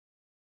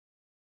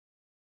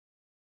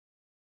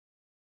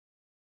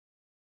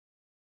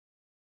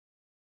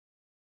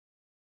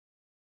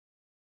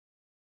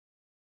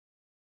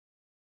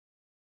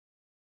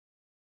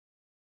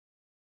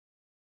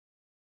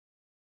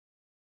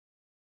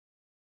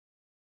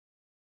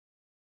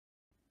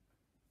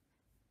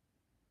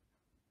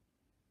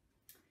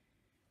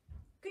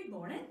Good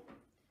morning.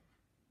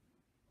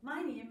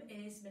 My name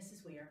is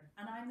Mrs. Weir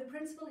and I'm the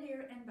principal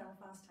here in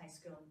Belfast High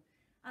School,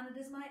 and it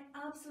is my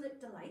absolute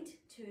delight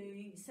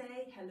to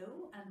say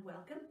hello and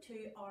welcome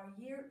to our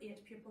Year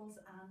 8 pupils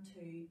and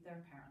to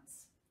their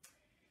parents.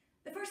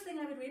 The first thing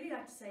I would really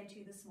like to say to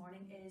you this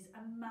morning is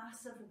a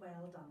massive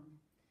well done.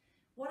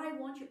 What I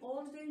want you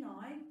all to do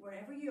now,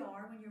 wherever you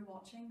are when you're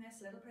watching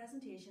this little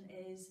presentation,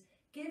 is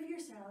give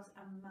yourselves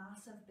a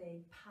massive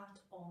big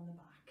pat on the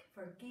back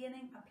for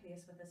gaining a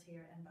place with us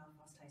here in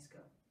Belfast High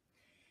School.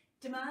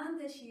 Demand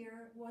this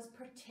year was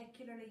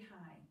particularly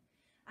high,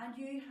 and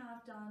you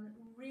have done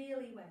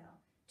really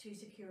well to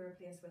secure a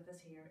place with us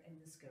here in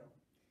the school.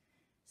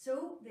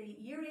 So the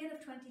Year 8 of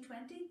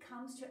 2020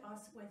 comes to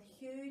us with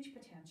huge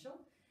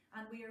potential,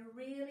 and we are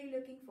really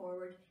looking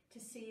forward to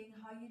seeing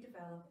how you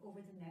develop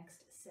over the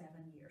next 7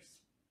 years.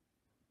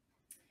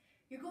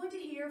 You're going to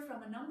hear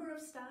from a number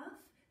of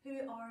staff who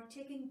are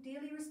taking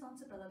daily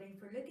responsibility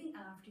for looking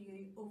after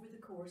you over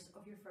the course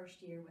of your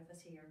first year with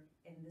us here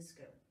in the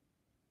school.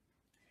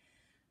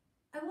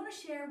 I want to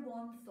share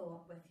one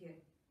thought with you.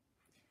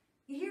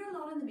 You hear a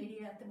lot in the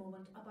media at the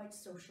moment about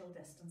social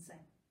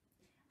distancing.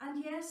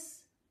 And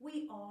yes,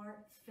 we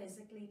are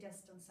physically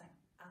distancing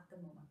at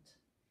the moment.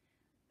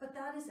 But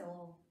that is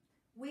all.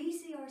 We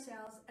see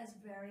ourselves as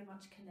very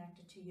much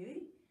connected to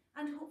you,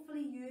 and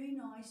hopefully you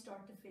now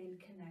start to feel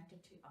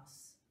connected to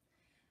us.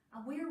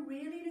 And we're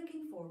really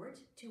looking forward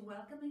to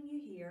welcoming you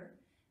here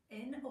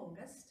in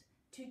August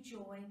to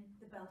join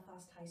the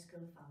Belfast High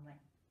School family.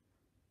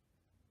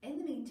 In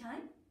the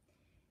meantime,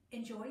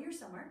 enjoy your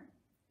summer,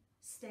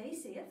 stay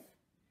safe,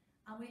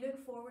 and we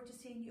look forward to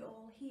seeing you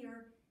all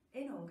here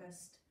in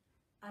August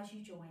as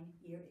you join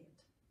Year 8.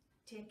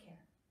 Take care.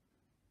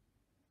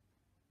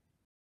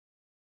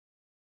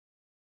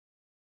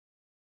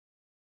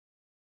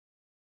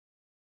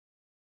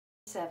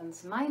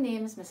 My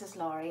name is Mrs.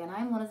 Laurie and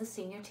I'm one of the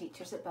senior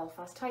teachers at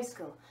Belfast High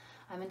School.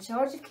 I'm in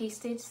charge of Key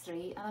Stage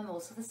 3 and I'm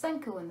also the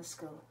Senko in the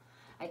school.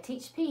 I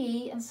teach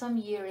PE and some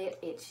Year 8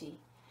 HE.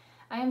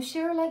 I am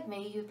sure, like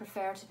me, you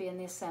prefer to be in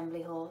the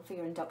assembly hall for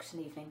your induction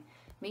evening,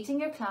 meeting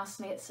your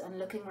classmates and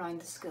looking round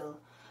the school,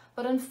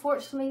 but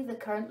unfortunately the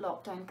current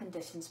lockdown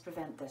conditions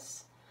prevent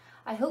this.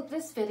 I hope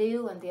this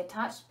video and the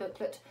attached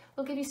booklet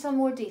will give you some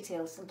more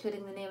details,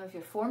 including the name of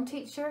your form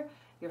teacher,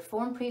 your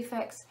form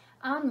prefects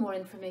and more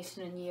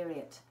information in Year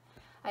 8.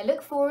 I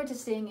look forward to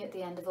seeing you at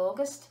the end of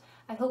August.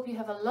 I hope you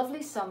have a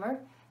lovely summer,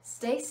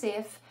 stay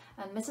safe,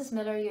 and Mrs.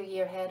 Miller, your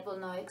year head, will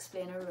now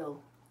explain her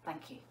role.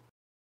 Thank you.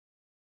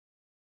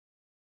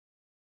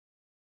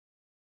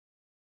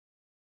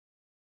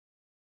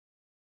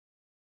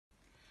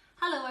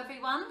 Hello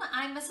everyone,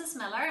 I'm Mrs.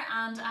 Miller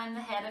and I'm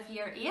the head of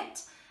Year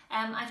 8.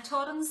 I've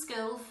taught in the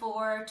school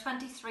for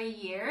 23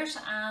 years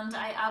and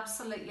I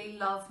absolutely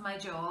love my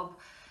job.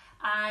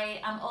 I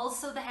am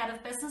also the head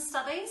of business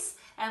studies,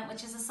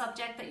 which is a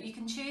subject that you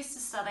can choose to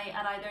study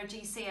at either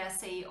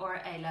GCSE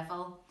or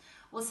A-level.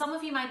 Well, some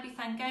of you might be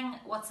thinking,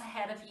 what's a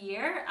head of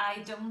year?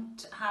 I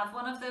don't have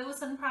one of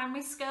those in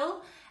primary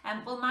school.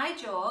 Well, my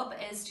job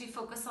is to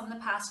focus on the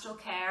pastoral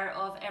care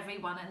of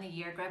everyone in the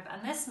year group,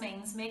 and this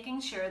means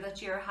making sure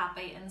that you're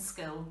happy in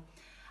school.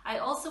 I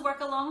also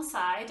work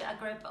alongside a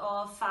group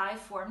of 5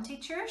 form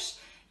teachers.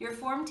 Your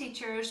form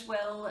teachers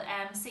will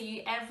see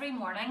you every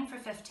morning for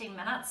 15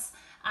 minutes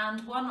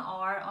and 1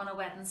 hour on a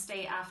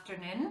Wednesday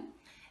afternoon.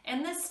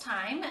 In this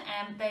time,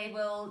 they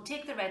will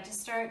take the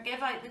register,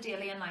 give out the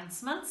daily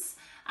announcements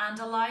and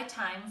allow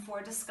time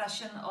for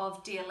discussion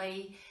of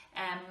daily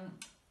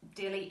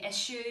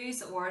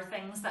issues or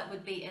things that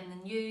would be in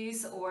the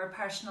news or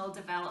personal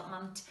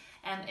development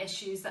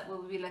issues that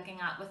we'll be looking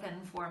at within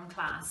form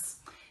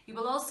class. You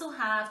will also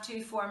have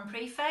 2 form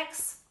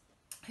prefects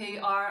who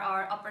are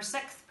our upper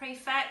 6th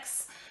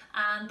prefects,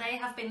 and they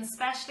have been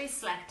specially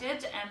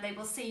selected and they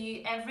will see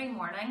you every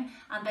morning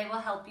and they will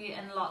help you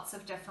in lots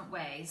of different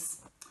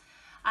ways.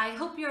 I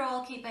hope you're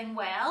all keeping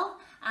well,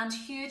 and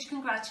huge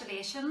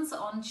congratulations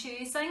on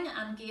choosing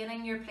and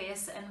gaining your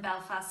place in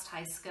Belfast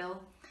High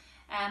School.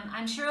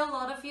 I'm sure a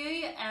lot of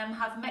you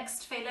have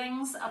mixed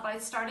feelings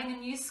about starting a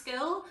new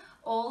school,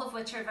 all of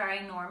which are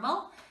very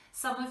normal.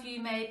 Some of you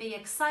may be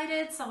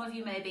excited, some of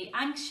you may be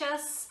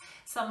anxious,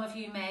 some of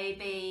you may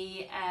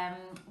be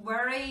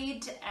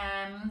worried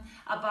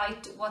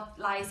about what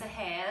lies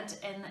ahead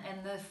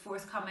in the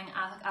forthcoming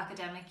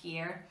academic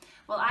year.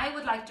 Well, I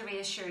would like to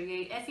reassure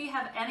you, if you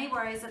have any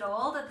worries at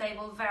all, that they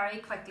will very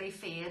quickly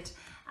fade,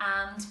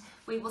 and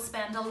we will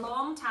spend a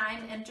long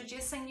time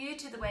introducing you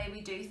to the way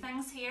we do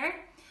things here.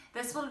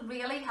 This will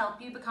really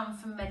help you become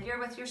familiar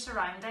with your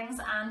surroundings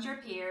and your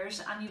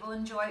peers, and you will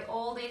enjoy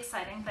all the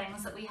exciting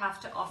things that we have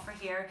to offer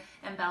here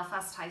in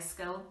Belfast High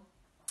School.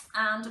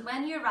 And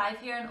when you arrive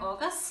here in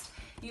August,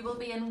 you will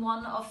be in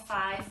 1 of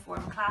 5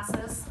 form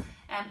classes,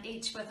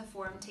 each with a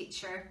form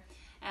teacher.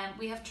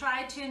 We have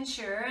tried to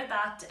ensure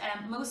that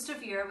most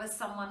of you are with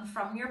someone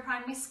from your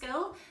primary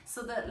school,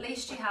 so that at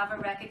least you have a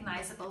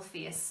recognisable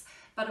face.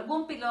 But it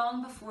won't be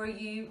long before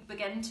you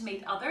begin to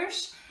meet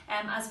others,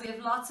 as we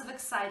have lots of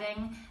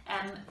exciting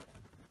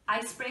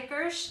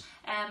icebreakers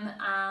and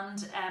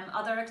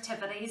other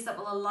activities that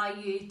will allow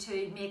you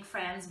to make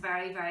friends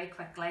very, very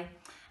quickly.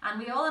 And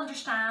we all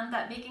understand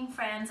that making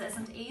friends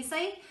isn't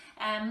easy,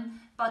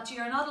 but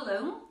you're not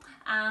alone,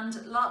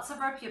 and lots of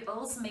our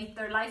pupils meet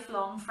their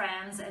lifelong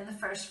friends in the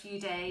first few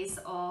days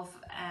of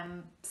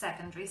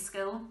secondary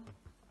school.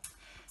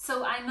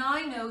 So I now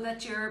know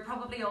that you're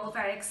probably all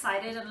very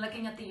excited and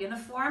looking at the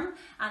uniform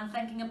and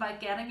thinking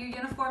about getting your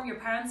uniform. Your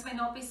parents may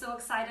not be so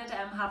excited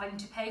having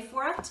to pay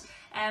for it.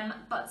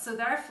 But so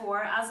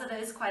therefore, as it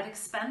is quite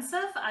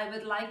expensive, I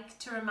would like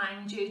to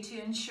remind you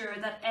to ensure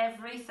that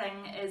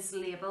everything is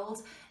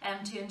labelled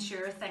to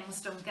ensure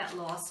things don't get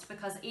lost,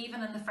 because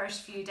even in the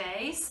first few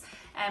days,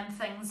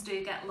 things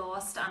do get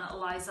lost, and it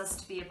allows us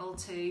to be able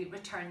to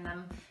return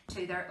them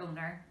to their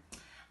owner.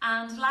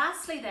 And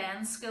lastly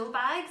then, school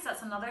bags.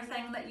 That's another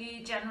thing that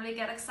you generally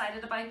get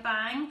excited about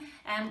buying.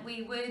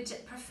 We would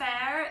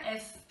prefer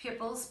if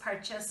pupils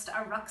purchased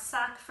a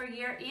rucksack for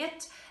year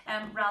 8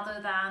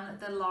 rather than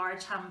the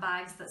large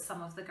handbags that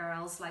some of the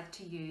girls like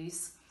to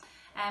use.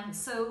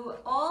 So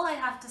all I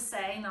have to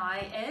say now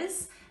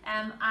is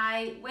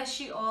I wish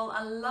you all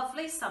a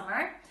lovely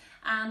summer,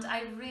 and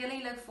I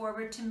really look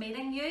forward to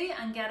meeting you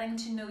and getting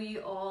to know you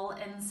all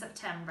in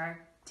September.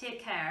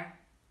 Take care.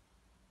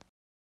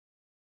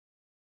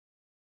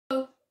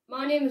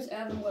 My name is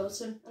Evan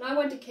Wilson, and I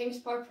went to Kings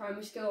Park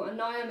Primary School, and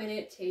now I'm in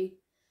 8T.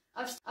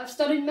 I've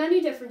studied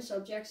many different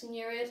subjects in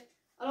year 8.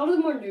 A lot of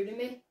them are new to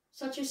me,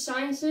 such as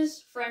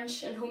sciences,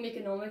 French and home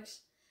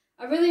economics.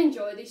 I really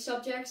enjoy these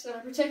subjects, and I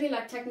particularly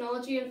like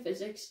technology and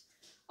physics.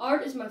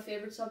 Art is my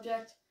favourite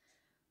subject.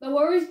 My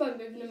worries about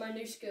moving to my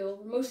new school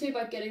were mostly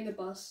about getting the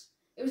bus.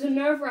 It was a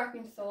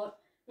nerve-wracking thought,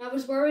 and I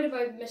was worried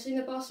about missing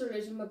the bus or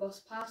losing my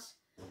bus pass.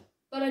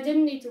 But I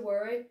didn't need to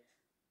worry,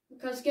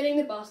 because getting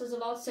the bus is a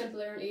lot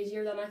simpler and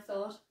easier than I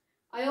thought.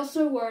 I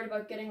also worried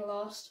about getting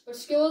lost, but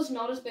school is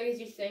not as big as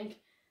you think,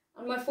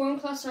 and my form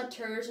class had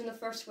tours in the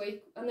first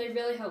week, and they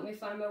really helped me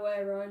find my way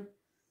around.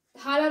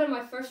 The highlight of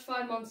my first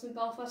 5 months in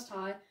Belfast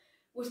High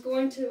was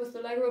going with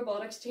the Lego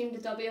Robotics team to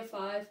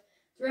W5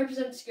 to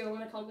represent school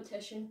in a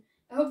competition.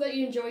 I hope that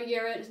you enjoy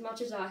year 8 as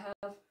much as I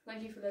have.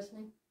 Thank you for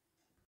listening.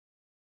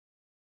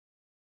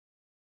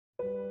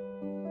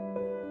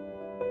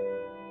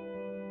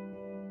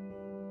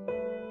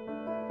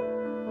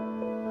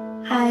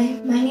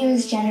 Hi, my name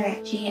is Jenna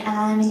Ritchie and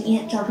I'm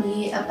in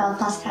 8W at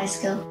Belfast High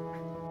School.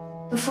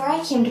 Before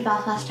I came to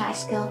Belfast High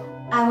School,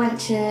 I went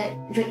to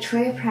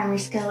Victoria Primary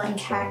School in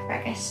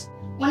Carrickfergus.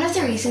 One of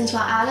the reasons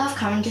why I love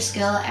coming to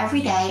school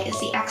every day is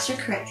the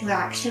extracurricular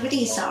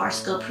activities that our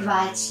school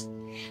provides.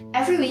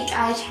 Every week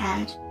I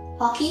attend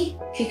hockey,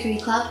 cookery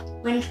club,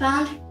 wind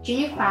band,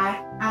 junior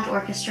choir and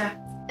orchestra.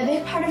 A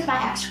big part of my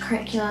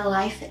extracurricular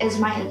life is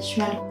my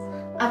instrument.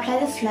 I play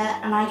the flute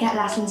and I get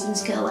lessons in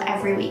school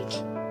every week.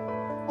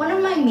 One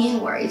of my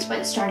main worries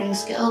about starting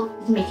school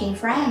is making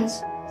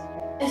friends.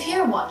 If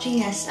you're watching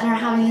this and are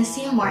having the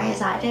same worry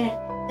as I did,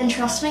 then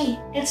trust me,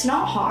 it's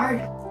not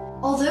hard.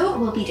 Although it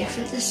will be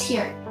different this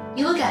year,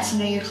 you will get to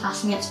know your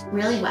classmates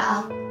really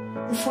well.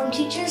 The form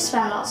teachers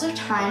spend lots of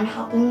time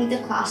helping the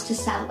class to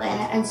settle in,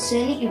 and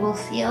soon you will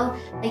feel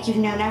like you've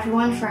known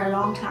everyone for a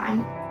long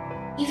time.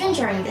 Even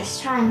during this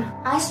time,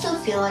 I still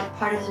feel like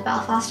part of the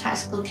Belfast High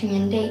School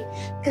community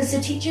because the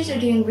teachers are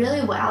doing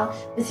really well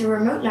with the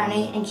remote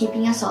learning and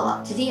keeping us all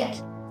up to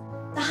date.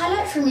 The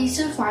highlight for me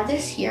so far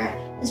this year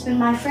has been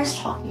my first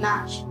hockey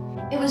match.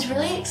 It was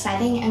really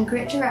exciting and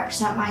great to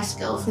represent my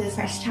school for the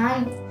first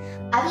time.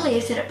 I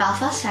believe that at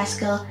Belfast High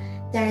School,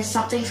 there is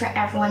something for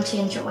everyone to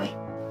enjoy.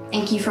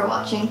 Thank you for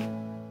watching.